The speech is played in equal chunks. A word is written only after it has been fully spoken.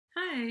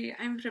Hi,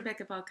 I'm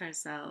Rebecca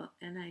Balcarcel,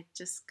 and I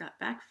just got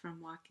back from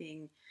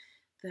walking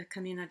the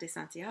Camino de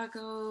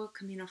Santiago,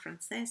 Camino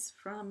Francés,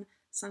 from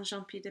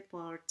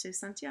Saint-Jean-Pied-de-Port to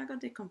Santiago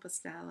de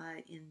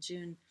Compostela in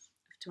June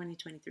of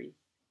 2023.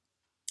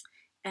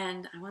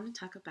 And I want to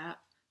talk about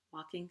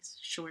walking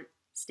short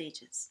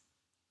stages.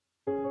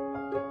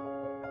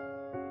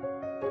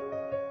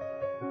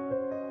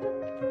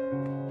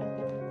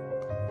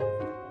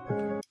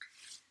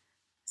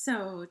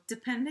 So,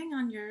 depending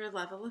on your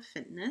level of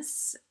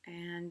fitness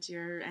and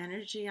your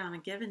energy on a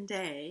given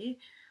day,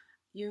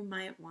 you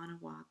might want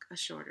to walk a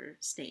shorter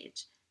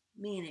stage,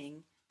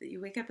 meaning that you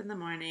wake up in the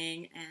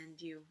morning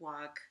and you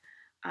walk,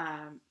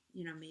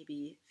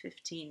 maybe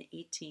 15,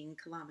 18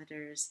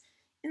 kilometers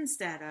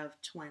instead of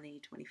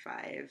 20,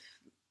 25,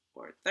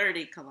 or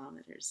 30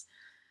 kilometers.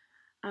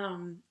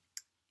 Um,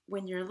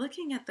 when you're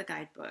looking at the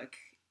guidebook,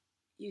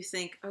 you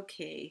think,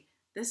 okay,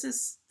 this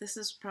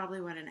is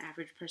probably what an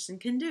average person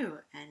can do,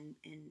 and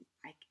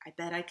I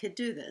bet I could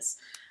do this,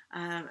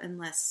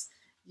 unless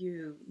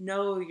you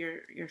know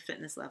your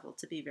fitness level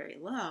to be very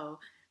low.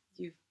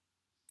 You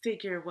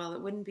figure, well,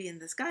 it wouldn't be in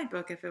this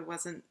guidebook if it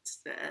wasn't,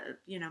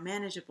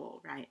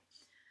 manageable, right?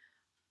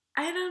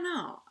 I don't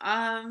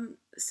know.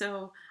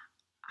 So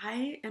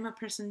I am a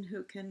person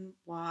who can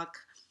walk,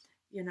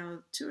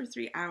 2 or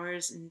 3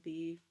 hours and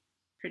be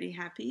pretty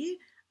happy.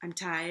 I'm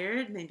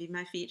tired, maybe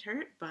my feet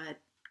hurt, but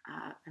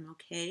I'm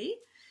okay.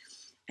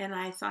 And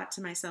I thought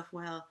to myself,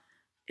 well,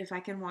 if I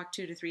can walk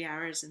 2 to 3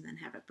 hours and then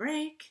have a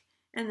break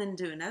and then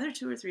do another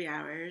 2 or 3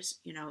 hours,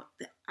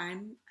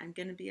 I'm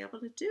going to be able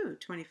to do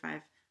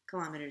 25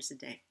 kilometers a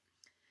day.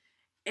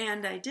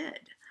 And I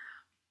did.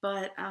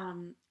 But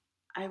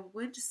I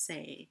would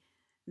say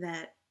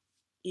that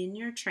in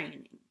your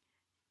training,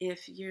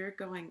 if you're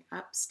going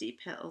up steep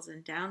hills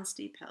and down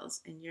steep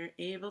hills and you're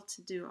able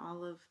to do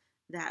all of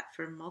that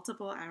for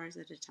multiple hours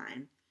at a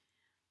time,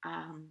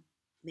 um,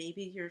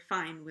 maybe you're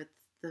fine with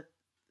the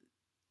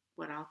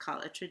what I'll call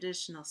a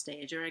traditional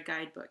stage or a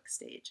guidebook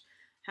stage.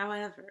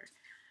 However,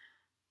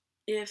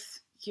 if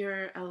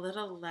you're a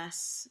little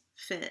less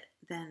fit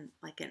than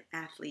like an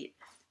athlete,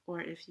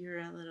 or if you're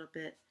a little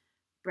bit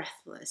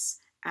breathless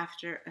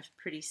after a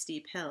pretty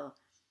steep hill,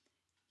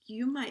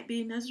 you might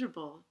be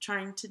miserable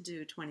trying to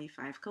do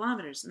 25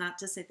 kilometers. Not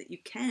to say that you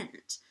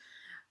can't,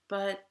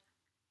 but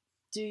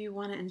do you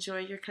want to enjoy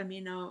your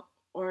Camino,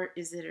 or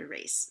is it a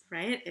race,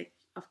 right?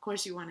 Of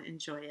course, you want to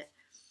enjoy it.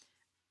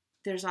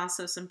 There's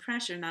also some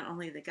pressure. Not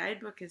only the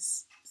guidebook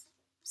is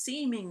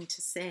seeming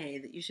to say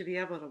that you should be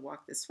able to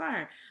walk this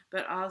far,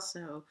 but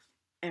also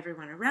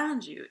everyone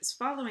around you is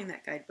following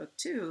that guidebook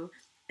too.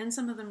 And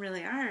some of them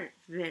really are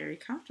very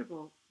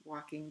comfortable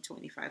walking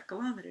 25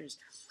 kilometers.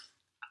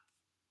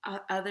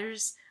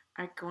 Others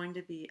are going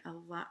to be a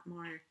lot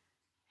more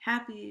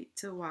happy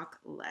to walk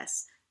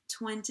less.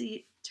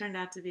 20 turned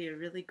out to be a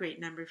really great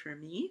number for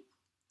me.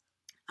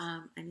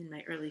 I'm in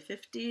my early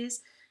 50s.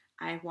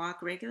 I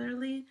walk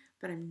regularly,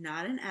 but I'm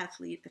not an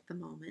athlete at the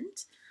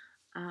moment.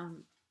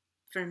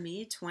 For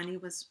me, 20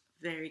 was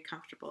very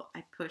comfortable.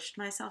 I pushed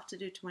myself to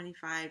do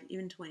 25,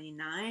 even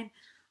 29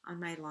 on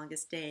my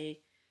longest day,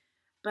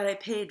 but I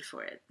paid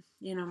for it.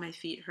 My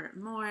feet hurt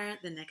more.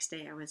 The next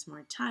day I was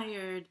more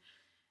tired.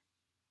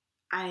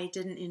 I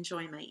didn't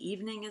enjoy my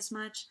evening as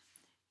much.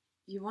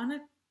 You want to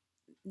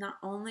not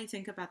only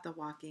think about the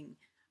walking,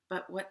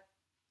 but what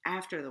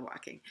after the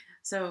walking.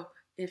 So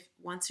if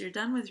once you're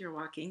done with your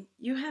walking,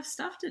 you have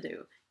stuff to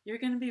do. You're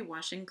going to be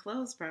washing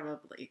clothes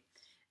probably.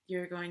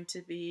 You're going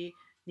to be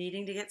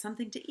needing to get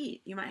something to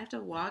eat. You might have to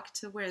walk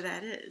to where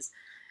that is.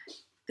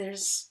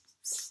 There's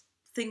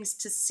things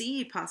to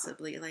see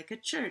possibly, like a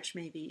church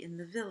maybe in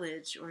the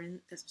village, or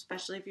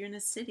especially if you're in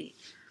a city.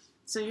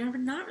 So you're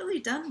not really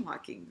done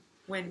walking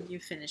when you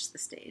finish the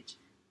stage.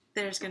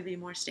 There's going to be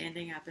more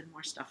standing up and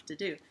more stuff to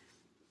do.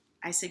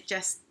 I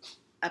suggest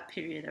a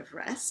period of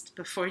rest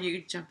before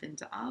you jump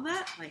into all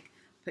that. Like,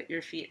 put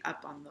your feet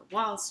up on the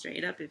wall,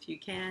 straight up if you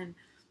can.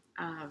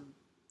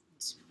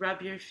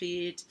 Rub your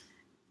feet.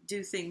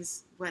 Do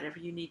things, whatever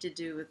you need to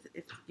do with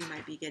if you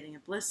might be getting a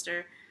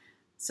blister.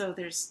 So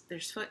there's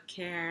foot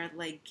care,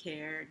 leg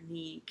care,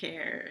 knee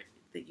care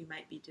that you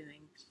might be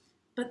doing.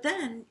 But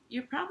then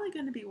you're probably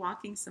going to be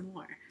walking some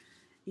more,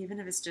 even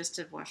if it's just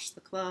to wash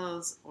the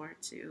clothes or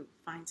to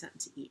find something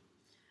to eat.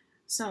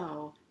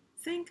 So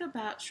think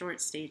about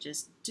short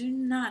stages. Do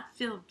not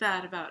feel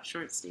bad about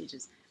short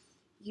stages.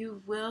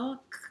 You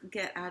will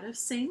get out of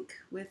sync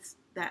with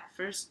that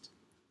first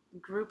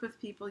group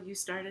of people you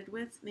started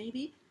with,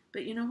 maybe.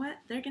 But you know what?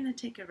 They're going to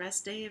take a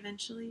rest day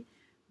eventually.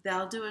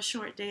 They'll do a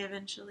short day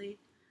eventually.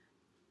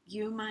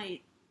 You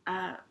might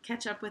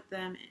catch up with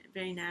them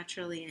very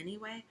naturally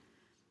anyway.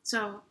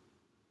 So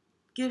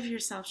give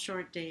yourself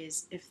short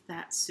days if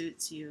that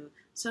suits you,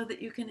 so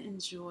that you can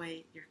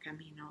enjoy your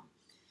Camino.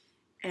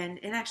 And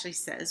it actually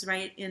says,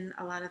 right, in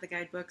a lot of the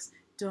guidebooks,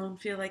 don't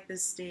feel like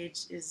this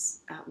stage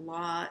is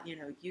law.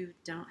 You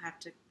don't have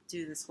to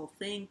do this whole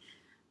thing.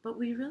 But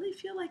we really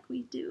feel like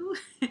we do,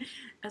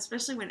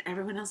 especially when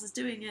everyone else is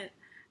doing it,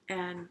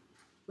 and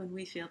when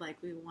we feel like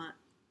we want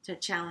to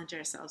challenge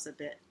ourselves a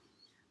bit.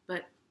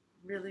 but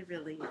really,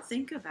 really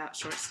think about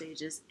short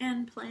stages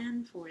and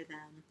plan for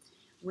them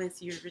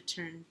with your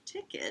return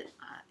ticket.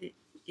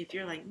 If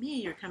you're like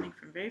me, you're coming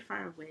from very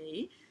far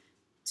away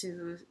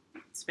to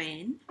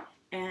Spain,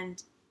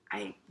 and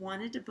I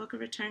wanted to book a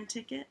return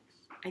ticket.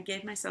 I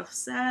gave myself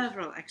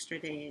several extra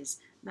days,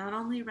 not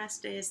only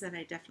rest days that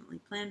I definitely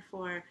planned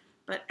for,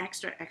 but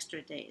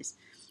extra days.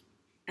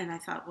 And I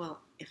thought, well,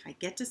 if I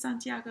get to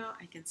Santiago,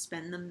 I can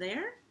spend them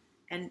there.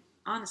 And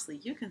honestly,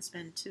 you can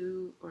spend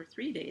 2 or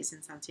 3 days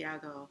in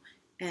Santiago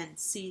and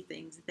see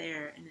things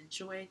there and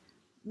enjoy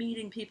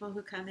meeting people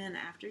who come in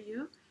after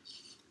you.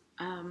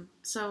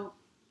 So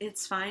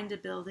it's fine to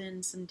build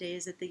in some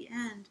days at the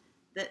end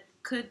that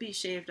could be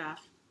shaved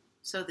off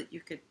so that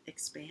you could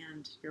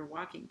expand your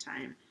walking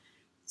time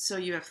so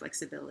you have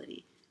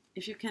flexibility.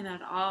 If you can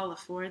at all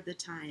afford the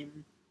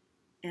time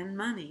and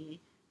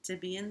money to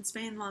be in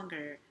Spain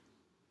longer,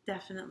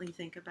 definitely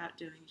think about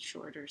doing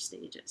shorter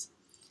stages.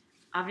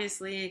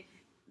 Obviously,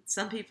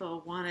 some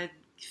people want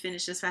to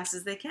finish as fast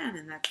as they can,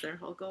 and that's their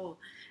whole goal.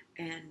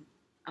 And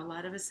a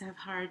lot of us have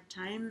hard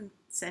time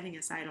setting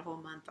aside a whole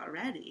month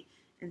already.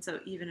 And so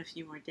even a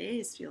few more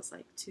days feels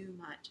like too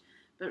much.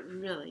 But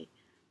really,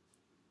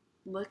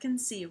 look and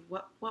see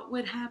what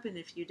would happen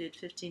if you did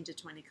 15 to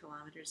 20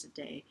 kilometers a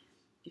day.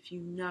 If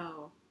you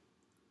know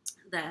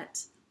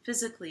that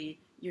physically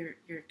you're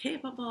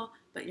capable,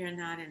 but you're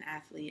not an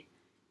athlete,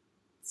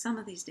 some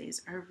of these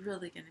days are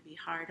really going to be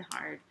hard.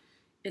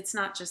 It's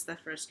not just the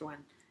first one.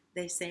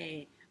 They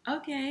say,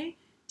 okay,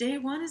 day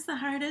one is the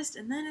hardest,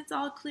 and then it's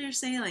all clear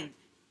sailing.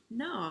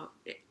 No,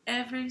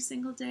 every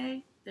single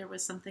day there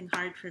was something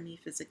hard for me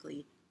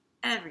physically.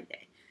 Every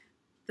day.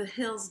 The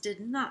hills did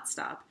not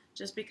stop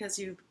just because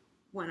you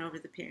went over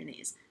the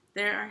Pyrenees.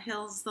 There are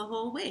hills the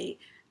whole way.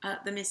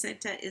 The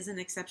Meseta is an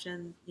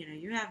exception.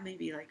 You have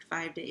maybe like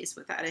 5 days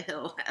without a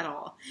hill at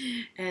all.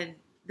 And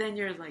then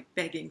you're like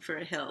begging for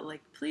a hill.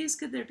 Like, please,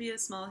 could there be a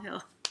small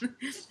hill?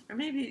 Or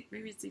maybe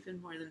it's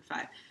even more than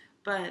 5.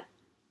 But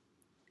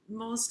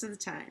most of the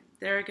time,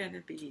 there are going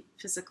to be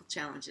physical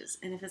challenges.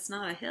 And if it's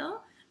not a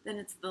hill, then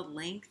it's the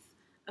length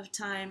of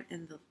time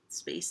and the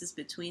spaces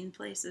between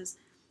places.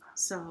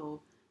 So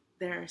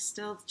there are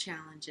still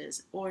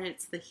challenges. Or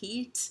it's the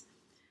heat,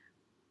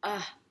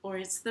 or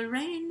it's the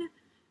rain.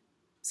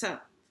 So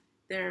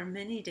there are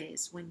many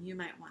days when you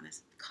might want to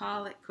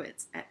call it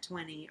quits at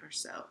 20 or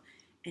so.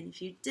 And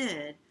if you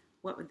did,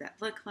 what would that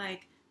look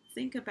like?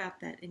 Think about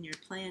that in your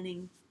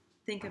planning.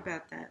 Think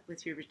about that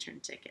with your return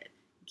ticket.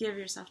 Give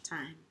yourself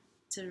time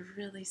to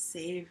really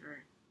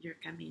savor your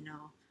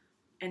Camino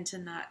and to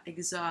not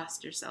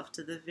exhaust yourself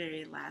to the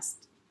very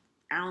last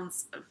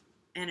ounce of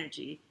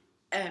energy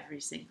every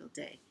single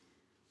day.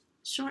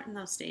 Shorten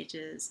those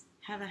stages.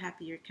 Have a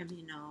happier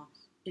Camino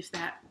if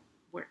that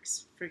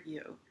works for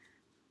you.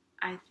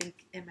 I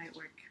think it might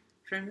work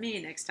for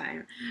me next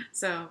time.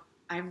 So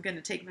I'm going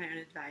to take my own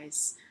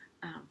advice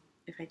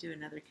if I do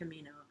another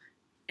Camino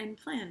and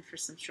plan for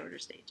some shorter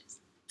stages.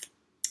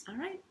 All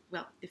right.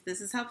 Well, if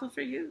this is helpful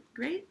for you,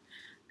 great.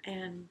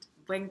 And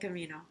buen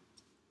Camino.